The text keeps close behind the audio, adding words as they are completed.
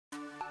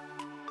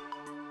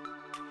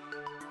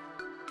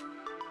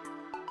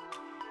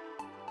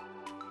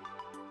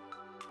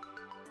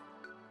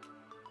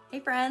Hey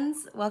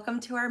friends,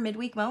 welcome to our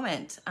midweek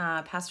moment.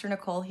 Pastor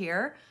Nicole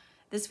here.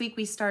 This week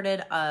we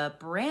started a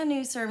brand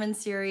new sermon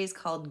series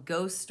called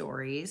Ghost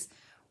Stories,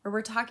 where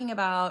we're talking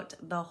about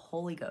the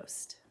Holy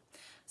Ghost.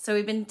 So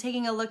we've been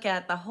taking a look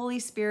at the Holy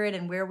Spirit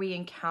and where we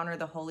encounter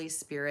the Holy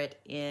Spirit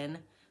in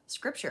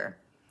Scripture.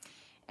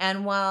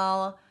 And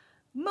while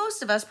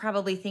most of us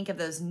probably think of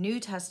those New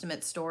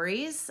Testament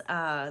stories,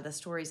 the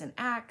stories in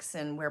Acts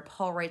and where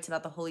Paul writes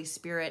about the Holy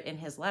Spirit in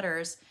his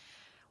letters,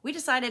 we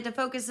decided to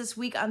focus this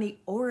week on the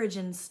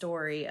origin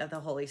story of the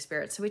Holy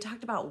Spirit. So we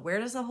talked about where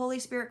does the Holy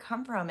Spirit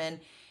come from and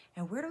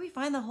where do we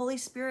find the Holy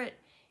Spirit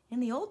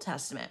in the Old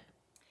Testament?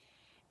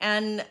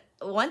 And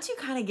once you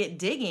kind of get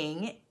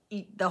digging,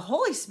 the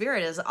Holy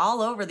Spirit is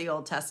all over the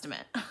Old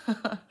Testament.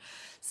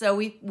 So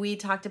we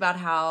talked about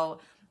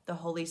how the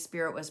Holy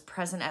Spirit was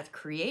present at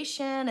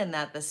creation and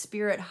that the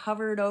Spirit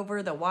hovered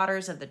over the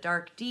waters of the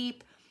dark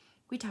deep.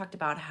 We talked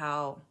about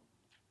how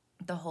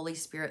the Holy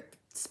Spirit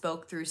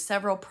spoke through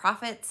several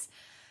prophets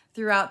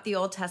throughout the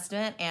Old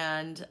Testament.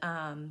 And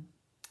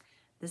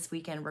this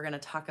weekend, we're going to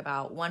talk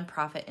about one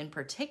prophet in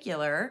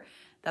particular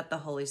that the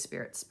Holy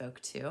Spirit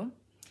spoke to.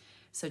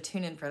 So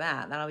tune in for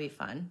that. That'll be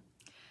fun.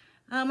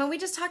 And we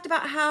just talked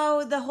about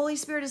how the Holy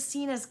Spirit is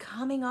seen as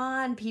coming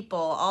on people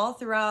all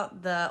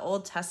throughout the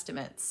Old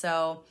Testament.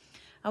 So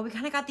we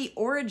kind of got the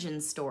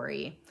origin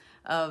story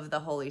of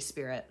the Holy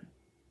Spirit.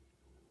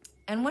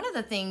 And one of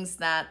the things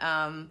that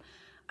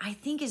I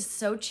think is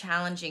so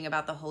challenging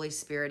about the Holy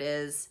Spirit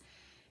is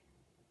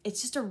it's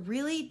just a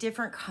really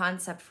different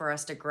concept for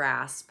us to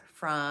grasp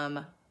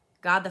from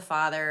God the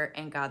Father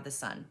and God the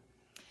Son.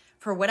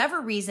 For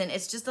whatever reason,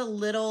 it's just a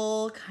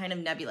little kind of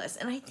nebulous.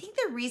 And I think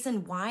the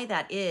reason why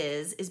that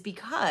is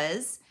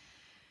because,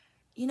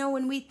 you know,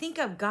 when we think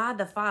of God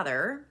the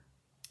Father,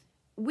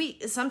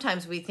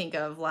 sometimes we think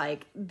of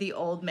like the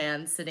old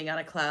man sitting on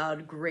a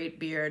cloud, great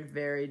beard,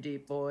 very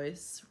deep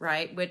voice,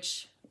 right?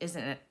 Which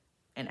isn't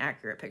an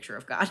accurate picture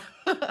of God.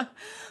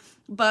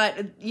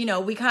 But, you know,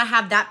 we kind of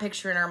have that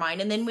picture in our mind.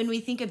 And then when we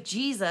think of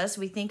Jesus,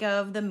 we think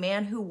of the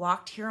man who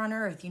walked here on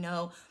earth, you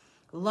know,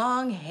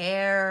 long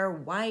hair,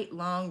 white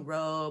long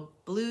robe,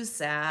 blue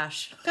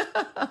sash.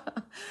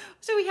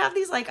 So we have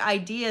these like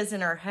ideas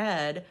in our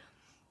head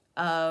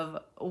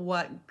of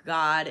what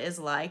God is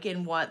like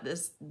and what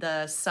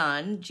the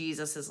Son,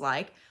 Jesus, is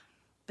like.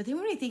 But then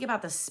when we think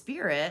about the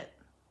Spirit,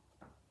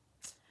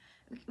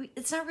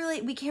 it's not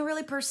really, we can't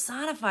really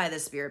personify the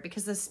Spirit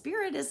because the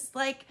Spirit is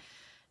like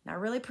not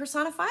really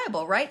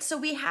personifiable, right? So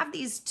we have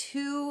these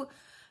two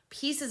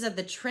pieces of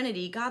the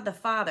Trinity, God the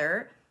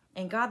Father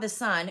and God the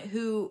Son,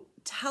 who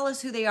tell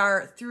us who they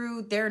are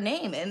through their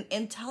name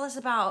and tell us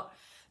about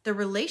the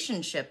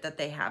relationship that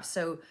they have.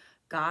 So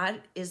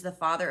God is the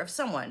father of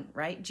someone,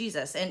 right?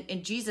 Jesus.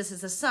 And Jesus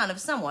is the son of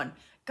someone,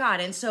 God.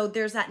 And so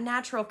there's that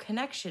natural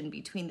connection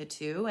between the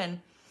two. And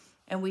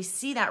we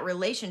see that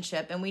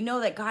relationship and we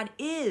know that God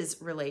is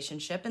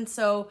relationship. And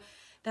so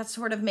that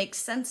sort of makes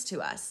sense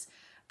to us.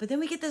 But then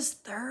we get this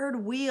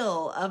third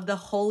wheel of the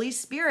Holy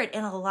Spirit.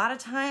 And a lot of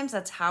times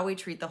that's how we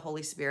treat the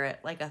Holy Spirit,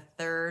 like a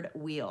third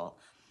wheel.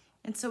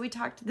 And so we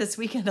talked this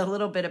weekend a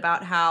little bit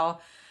about how,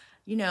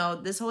 you know,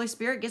 this Holy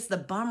Spirit gets the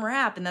bum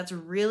rap. And that's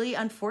really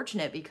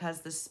unfortunate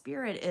because the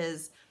Spirit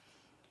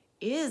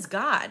is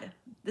God.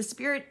 The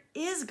Spirit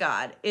is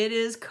God. It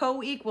is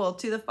co-equal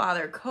to the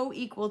Father,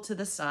 co-equal to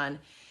the Son.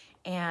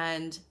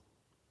 And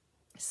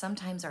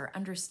sometimes our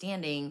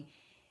understanding,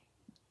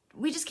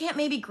 we just can't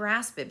maybe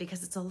grasp it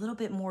because it's a little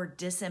bit more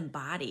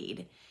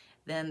disembodied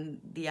than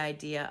the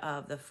idea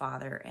of the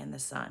Father and the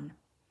Son.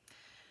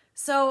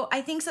 So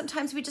I think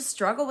sometimes we just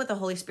struggle with the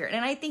Holy Spirit.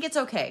 And I think it's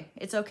okay.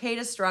 It's okay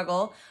to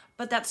struggle,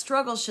 but that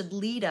struggle should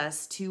lead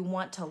us to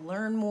want to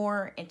learn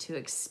more and to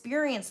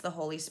experience the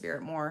Holy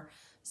Spirit more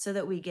so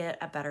that we get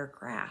a better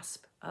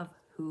grasp of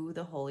who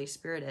the Holy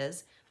Spirit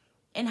is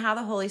and how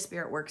the Holy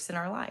Spirit works in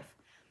our life.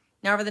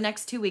 Now, over the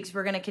next 2 weeks,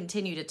 we're going to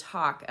continue to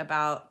talk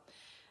about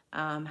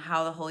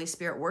how the Holy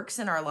Spirit works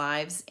in our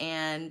lives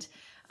and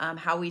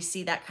how we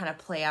see that kind of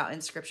play out in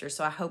Scripture.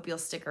 So I hope you'll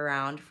stick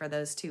around for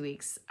those 2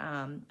 weeks.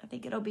 I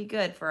think it'll be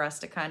good for us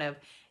to kind of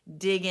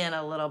dig in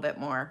a little bit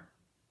more.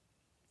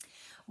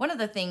 One of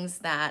the things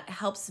that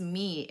helps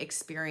me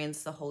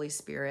experience the Holy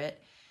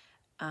Spirit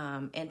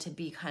and to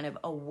be kind of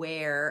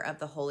aware of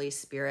the Holy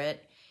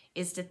Spirit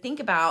is to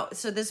think about,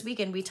 so this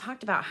weekend we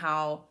talked about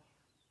how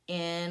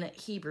in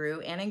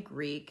Hebrew and in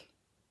Greek,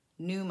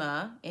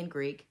 pneuma in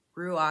Greek,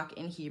 ruach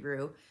in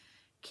Hebrew,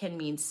 can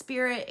mean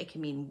spirit, it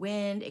can mean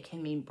wind, it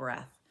can mean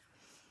breath.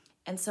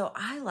 And so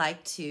I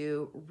like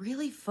to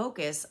really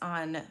focus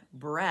on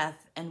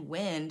breath and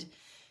wind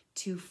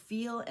to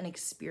feel and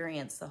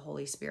experience the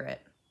Holy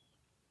Spirit.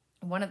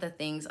 One of the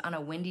things on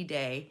a windy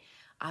day,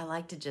 I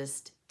like to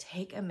just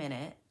take a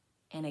minute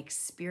and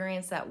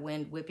experience that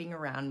wind whipping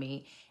around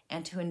me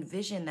and to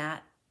envision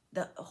that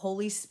the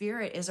Holy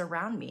Spirit is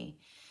around me.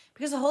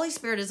 Because the Holy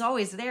Spirit is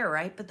always there,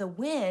 right? But the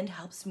wind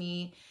helps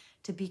me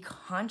to be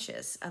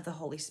conscious of the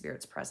Holy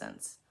Spirit's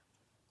presence.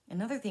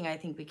 Another thing I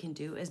think we can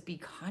do is be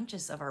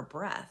conscious of our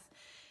breath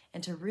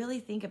and to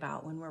really think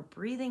about when we're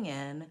breathing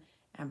in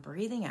and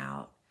breathing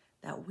out,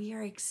 that we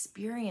are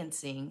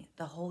experiencing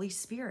the Holy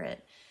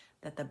Spirit,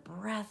 that the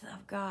breath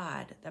of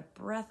God, the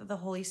breath of the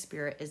Holy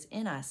Spirit is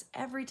in us.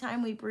 Every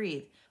time we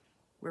breathe,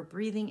 we're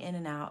breathing in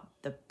and out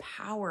the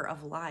power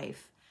of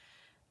life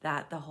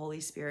that the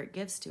Holy Spirit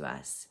gives to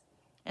us.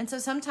 And so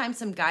sometimes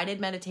some guided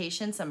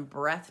meditation, some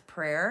breath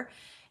prayer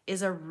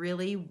is a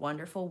really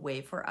wonderful way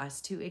for us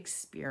to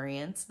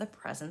experience the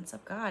presence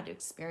of God, to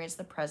experience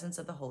the presence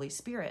of the Holy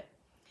Spirit.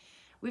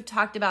 We've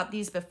talked about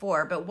these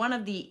before, but one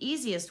of the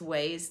easiest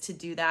ways to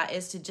do that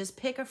is to just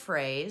pick a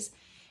phrase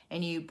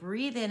and you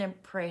breathe in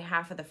and pray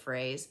half of the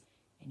phrase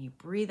and you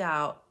breathe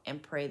out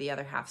and pray the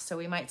other half. So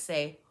we might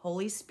say,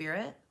 Holy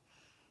Spirit,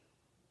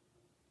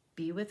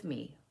 be with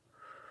me.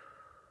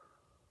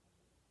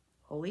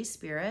 Holy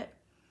Spirit,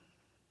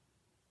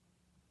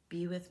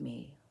 be with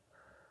me.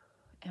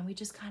 And we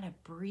just kind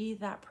of breathe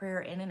that prayer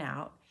in and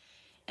out,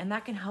 and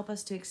that can help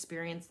us to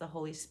experience the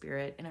Holy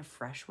Spirit in a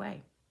fresh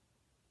way.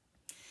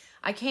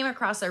 I came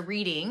across a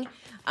reading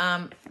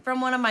from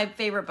one of my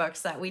favorite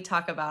books that we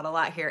talk about a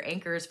lot here,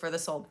 Anchors for the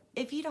Soul.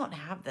 If you don't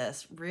have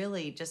this,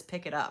 really just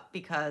pick it up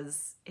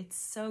because it's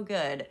so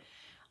good.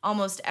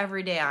 Almost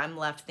every day I'm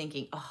left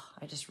thinking, oh,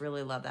 I just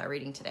really love that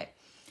reading today.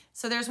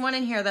 So there's one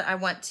in here that I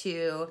want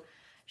to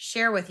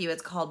share with you.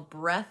 It's called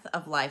Breath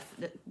of Life.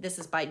 This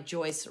is by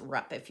Joyce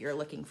Rupp, if you're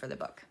looking for the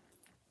book.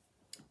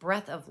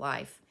 Breath of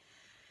Life.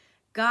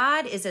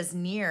 God is as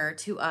near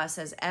to us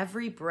as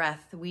every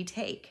breath we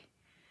take.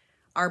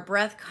 Our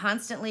breath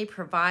constantly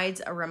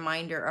provides a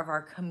reminder of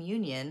our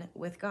communion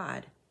with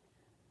God.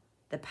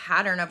 The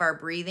pattern of our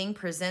breathing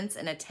presents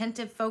an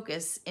attentive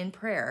focus in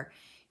prayer,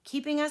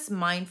 keeping us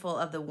mindful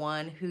of the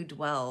one who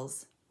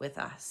dwells with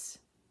us.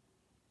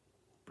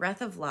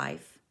 Breath of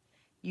Life.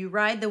 You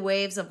ride the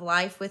waves of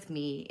life with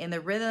me in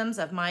the rhythms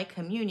of my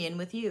communion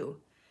with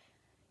you.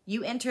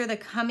 You enter the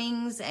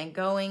comings and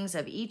goings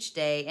of each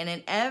day and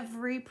in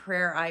every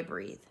prayer I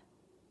breathe.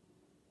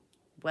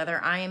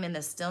 Whether I am in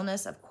the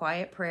stillness of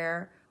quiet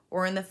prayer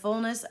or in the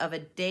fullness of a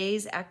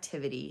day's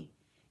activity,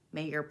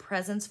 may your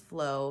presence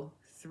flow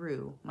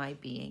through my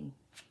being.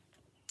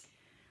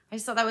 I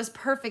just thought that was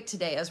perfect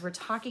today as we're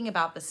talking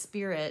about the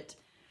Spirit,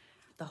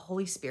 the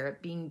Holy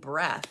Spirit being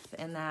breath,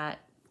 and that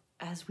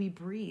as we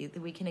breathe,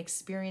 we can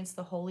experience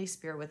the Holy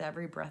Spirit with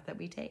every breath that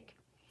we take.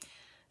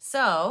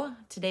 So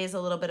today's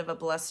a little bit of a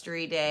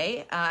blustery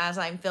day as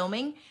I'm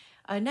filming.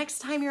 Next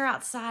time you're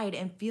outside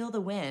and feel the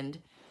wind,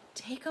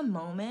 take a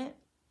moment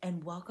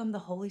and welcome the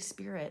Holy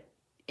Spirit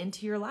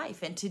into your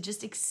life and to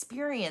just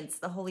experience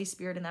the Holy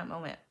Spirit in that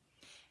moment.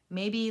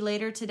 Maybe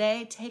later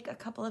today, take a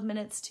couple of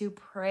minutes to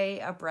pray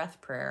a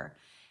breath prayer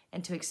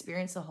and to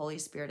experience the Holy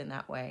Spirit in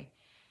that way.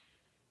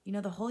 You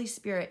know, the Holy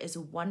Spirit is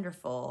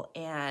wonderful,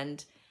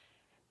 and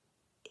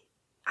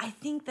I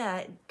think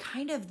that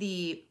kind of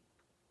the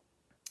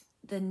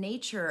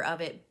nature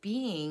of it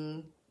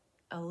being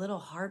a little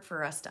hard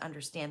for us to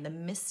understand, the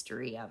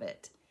mystery of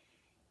it,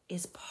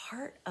 is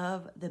part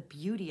of the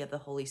beauty of the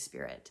Holy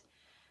Spirit.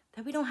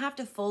 That we don't have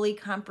to fully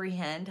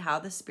comprehend how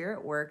the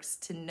Spirit works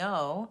to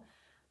know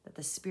that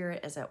the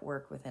Spirit is at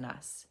work within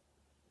us.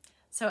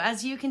 So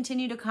as you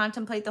continue to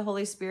contemplate the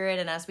Holy Spirit,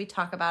 and as we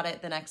talk about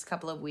it the next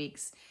couple of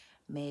weeks,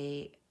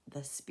 may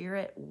the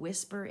Spirit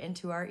whisper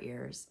into our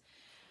ears,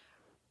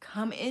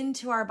 come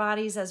into our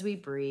bodies as we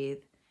breathe,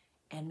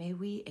 and may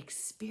we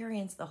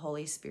experience the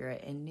Holy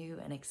Spirit in new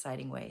and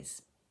exciting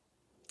ways.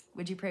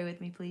 Would you pray with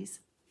me,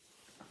 please?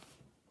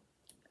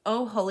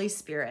 Oh, Holy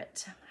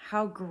Spirit,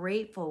 how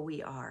grateful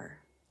we are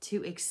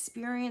to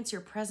experience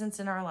your presence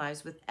in our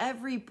lives with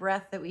every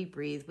breath that we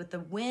breathe, with the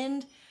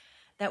wind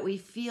that we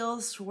feel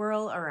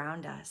swirl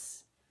around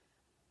us,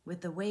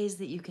 with the ways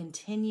that you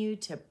continue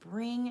to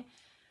bring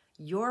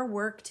your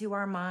work to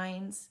our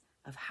minds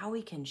of how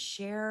we can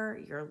share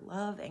your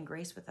love and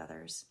grace with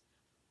others.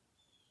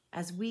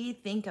 As we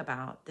think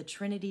about the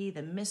Trinity,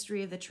 the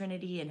mystery of the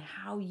Trinity, and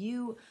how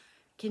you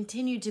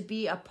continue to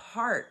be a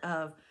part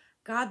of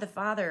God the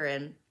Father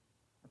and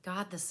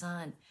God the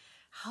Son,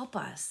 help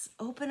us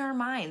open our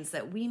minds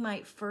that we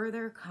might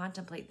further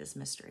contemplate this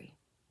mystery.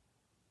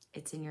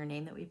 It's in your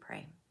name that we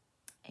pray.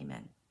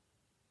 Amen.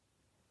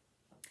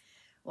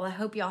 Well, I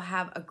hope y'all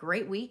have a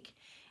great week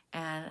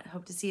and I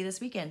hope to see you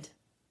this weekend.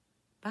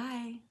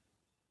 Bye.